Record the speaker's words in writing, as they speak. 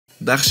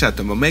Dahshat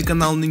MMA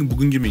kanalining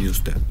bugungi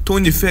menyusida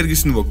Toni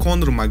Fергusson va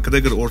Konor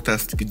Makgregor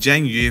o'rtasidagi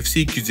jang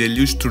UFC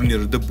 253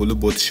 turnirida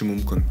bo'lib o'tishi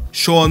mumkin.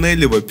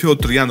 Sho'neli va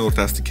Pyotr Yan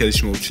o'rtasida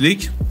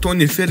kelishmovchilik,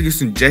 Toni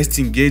Fергusson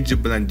Justin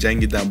Gage bilan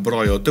jangidan bir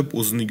oy o'tib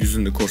o'zining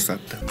yuzini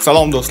ko'rsatdi.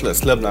 Salom do'stlar,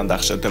 sizlar bilan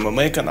Dahshat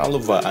MMA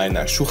kanali va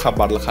aynan shu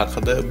xabarlar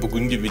haqida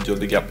bugungi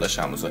videoda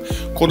gaplashamiz.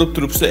 Ko'rib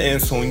turibsiz,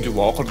 eng so'nggi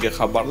va oxirgi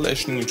xabarlar.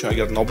 Shuning uchun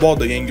agar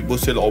mabodo yangi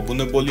bo'lsangiz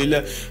obuna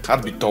bo'linglar. Har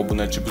bitta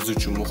obunachi biz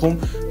uchun muhim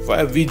va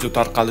video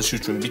tarqalishi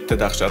uchun bitta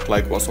dahshat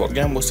like bosib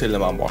olgan bo'lsangiz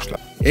men boshlayman.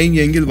 Eng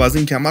yengil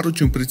vazn kamar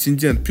uchun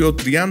pretendent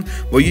Pyotr Yan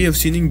va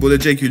UFC'ning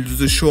bo'lajak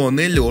yulduzi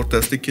Sho'neli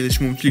o'rtasida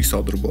kelishmovchilik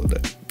sodir bo'ldi.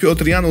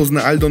 Pyotr Yan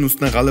o'zini Aldon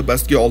ustidan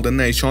g'alabasiga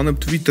oldindan ishonib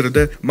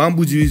Twitterda "Men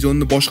bu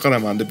divizionni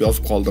boshqaraman" deb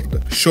yozib qoldirdi.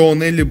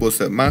 Sho'neli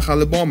bo'lsa "Men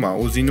hali borman,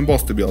 o'zingni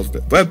bos" deb yozdi.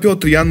 Va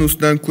Pyotr Yan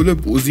ustidan kulib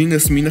 "O'zingni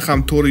ismingni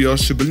ham to'g'ri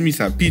yozishni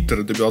bilmaysan,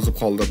 Peter" deb yozib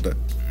qoldirdi.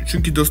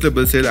 Chunki do'stlar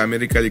bilsanglar,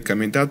 amerikalik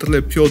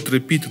kommentatorlar Pyotr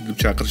Peter deb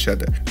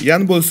chaqirishadi.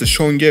 Yan bo'lsa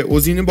Shonga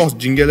 "O'zingni bos,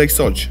 jingalak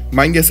soch.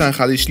 Menga sen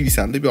hali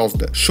ishlaysan" deb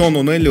yozdi. Shon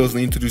O'Neyl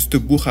o'zining intervyusida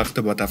bu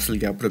haqda batafsil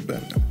gapirib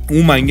berdi.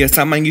 U menga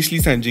 "Sen menga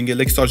ishlaysan,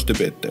 jingalak soch" deb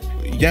aytdi.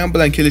 Yan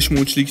bilan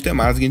kelishmovchilikda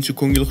mazgincha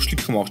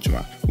ko'ngilxushlik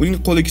qilmoqchiman. Uning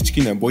qo'li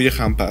kichkina, bo'yi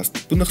ham past.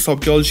 Buni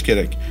hisobga olish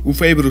kerak. U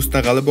Fabrusda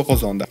g'alaba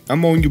qozondi,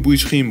 ammo unga bu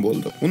ish qiyin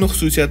bo'ldi. Uning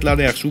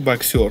xususiyatlari yaxshi, u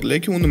boksyor,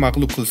 lekin uni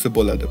mag'lub qilsa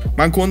bo'ladi.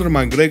 Men Konor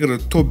Makgregor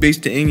top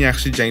 5 ta eng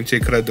yaxshi jangchi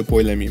kiradi deb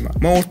o'ylamayman.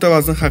 Men o'rta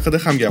vazn haqida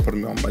ham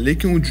gapirmayman,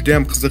 lekin u juda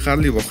ham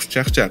qiziqarli va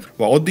xushchaqchaq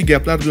va oddiy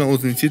gaplar bilan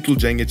o'zining titul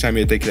janggacha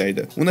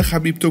yetaklaydi. Uni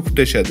Habib to'kib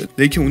tashadi,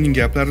 lekin uning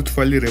gaplari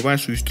tufayli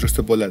revansh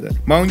uyushtirsa bo'ladi.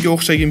 Men unga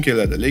o'xshagim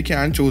keladi, lekin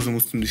ancha o'zim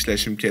ustimda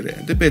ishlashim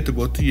kerak deb aytib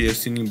o'tdi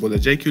UFC'ning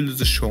bo'lajak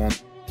yulduzi Shon.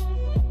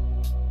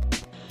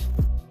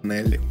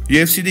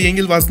 UFC'da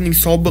yengil vaznning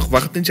sobiq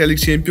vaqtinchalik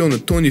chempioni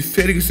Toni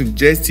Fергusson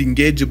Justin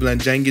Gage bilan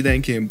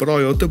jangidan keyin bir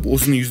oy o'tib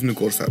o'zining yuzini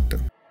ko'rsatdi.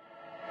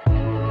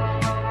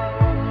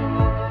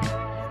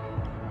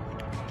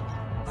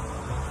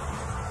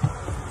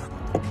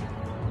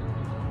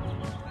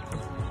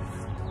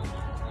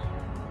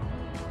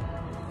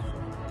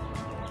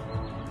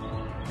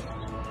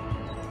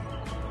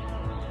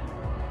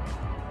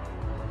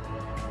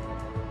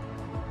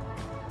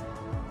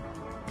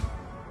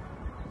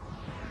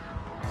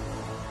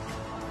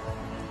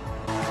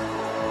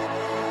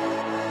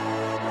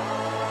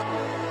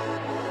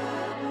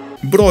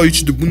 Bir oy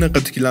ichida bunaqa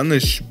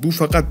tiklanish bu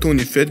faqat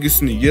Toni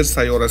Fergusonning yer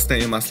sayyorasidan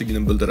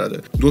emasligini bildiradi.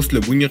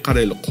 Do'stlar, bunga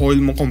qaraylik,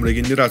 qoyil maqom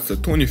regeneratsiya.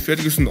 Toni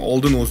Ferguson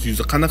oldin o'z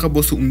yuzi qanaqa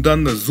bo'lsa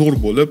undan-da zo'r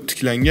bo'lib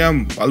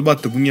tiklangan.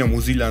 Albatta, bunga ham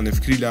o'zingizlarning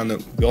fikrlarini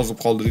yozib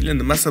qoldiringlar.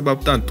 Nima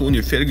sababdan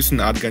Toni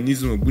Fergusonning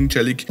organizmi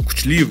bunchalik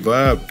kuchli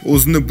va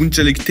o'zini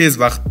bunchalik tez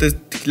vaqtda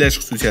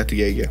tiklash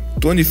xususiyatiga ega?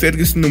 Toni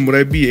Fergusonning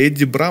murabbiyi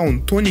Eddie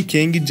Brown Toni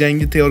keyingi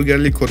jangi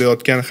tayyorgarlik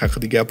ko'rayotgani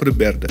haqida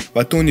gapirib berdi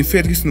va Toni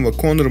Ferguson va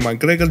Konor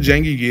Makgregor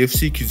jangi UFC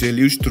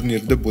 253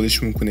 turnirida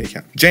bo'lishi mumkin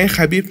ekan. Jang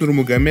Habib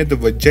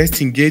Nurmagomedov va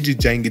Justin Gage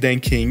jangidan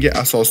keyingi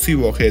asosiy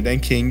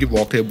voqeadan keyingi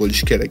voqea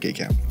bo'lishi kerak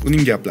ekan.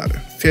 Uning gaplari: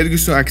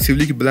 Ferguson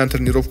aktivlik bilan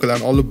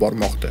trenirovkalarni olib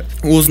bormoqda.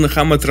 U o'zini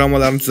hamma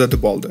travmalarni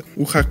tuzatib oldi.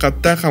 U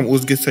haqiqatdan ham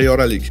o'zga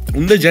sayyoralik.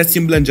 Unda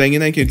Justin bilan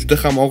jangidan keyin juda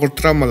ham og'ir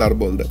travmalar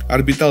bo'ldi.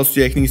 Orbital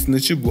suyakning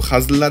sinishi bu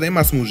hazillar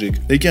emas mujik,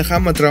 lekin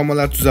hamma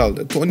travmalar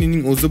tuzaldi.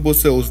 Tonining o'zi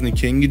bo'lsa o'zini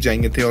keyingi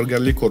jangga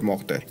tayyorgarlik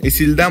ko'rmoqda.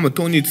 Esildami,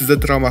 Toni tizza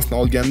travmasini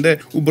olganda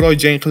u bir oy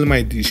jang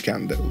qilmaydi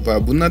deyishgandi va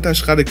bundan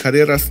tashqari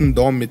karyerasini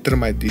davom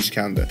ettirmaydi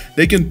deyishgandi.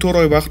 Lekin 4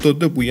 oy vaqt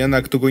o'tib u yana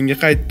oktagonga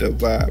qaytdi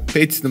va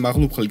Petesni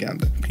mag'lub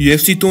qilgandi.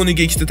 UFC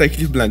Toniga ikkita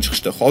taklif bilan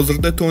chiqishdi.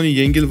 Hozirda Toni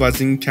yengil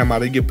vaznning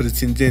kamariga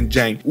pretendent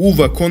jang, u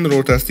va Konor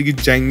o'rtasidagi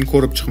jangni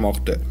ko'rib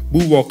chiqmoqda.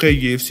 Bu voqea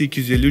UFC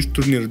 253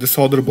 turnirida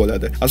sodir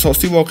bo'ladi.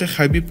 Asosiy voqea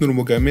Habib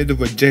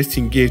Nurmagomedov va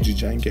Justin Gage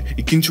jangi.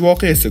 Ikkinchi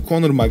voqea esa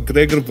Konor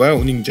Makgregor va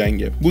uning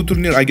jangi. Bu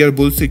turnir agar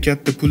bo'lsa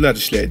katta pullar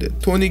ishlaydi.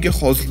 Toniga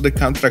hozirda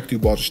kontrakt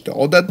yuborishdi.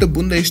 Odatda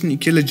bunday ishni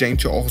ikkala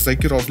jangchi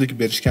og'zaki rozilik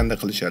berishganda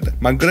qilishadi.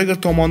 Makgregor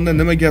tomonidan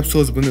nima gap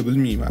so'z buni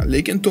bilmayman,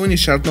 lekin Toni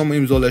shartnoma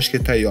imzolashga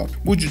tayyor.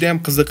 Bu juda ham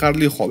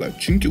qiziqarli holat,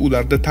 chunki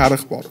ularda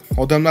tarix bor.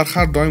 Odamlar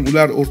har doim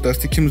ular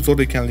o'rtasida kim zo'r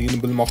ekanligini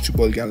bilmoqchi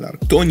bo'lganlar.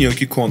 Toni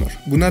yoki Konor.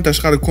 Bundan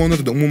tashqari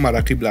Konorda umuman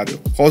raqiblar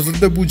yo'q.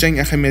 Hozirda bu jang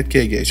ahamiyatga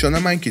ega.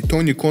 Ishonamanki,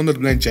 Toni Konor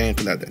bilan jang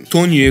qiladi.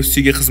 Toni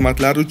UFC'ga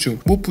xizmatlari uchun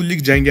bu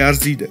pullik jangga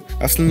arziydi.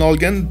 Aslini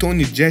olganda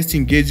Toni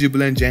Justin Gage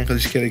bilan jang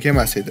qilish kerak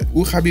emas edi.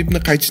 U Habibni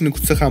qaytishini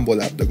kutsa ham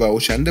bo'lardi va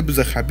o'shanda biz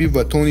Habib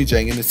va Toni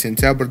jangini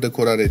sentyabrda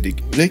ko'rar edik.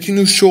 Lekin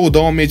u shou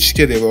davom etishi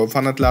kerak va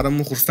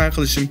fanatlarimni xursand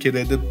qilishim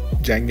kerak deb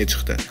jangga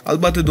chiqdi.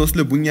 Albatta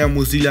do'stlar, bunga ham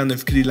o'zingizlarning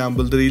fikrlaringizni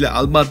bildiringlar.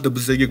 Albatta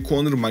bizga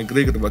Konor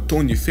Makgregor va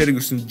Toni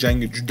Ferguson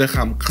jangi juda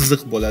ham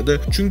qiziq bo'ladi.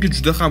 Chunki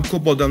juda ham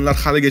ko'p odamlar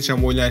haligacha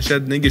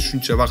o'ylanishadi, nega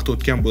shuncha vaqt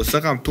o'tgan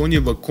bo'lsa ham Toni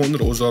va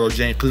Konor o'zaro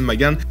jang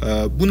qilmagan.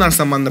 Bu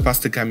narsa menga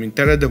pastda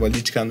kommentariyada va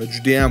lichkanda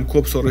juda ham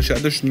ko'p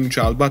so'rashadi. Shuning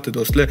uchun albatta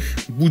do'stlar,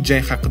 bu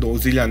jang haqida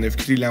o'zingizlarning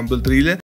fikrlaringizni bildiringlar.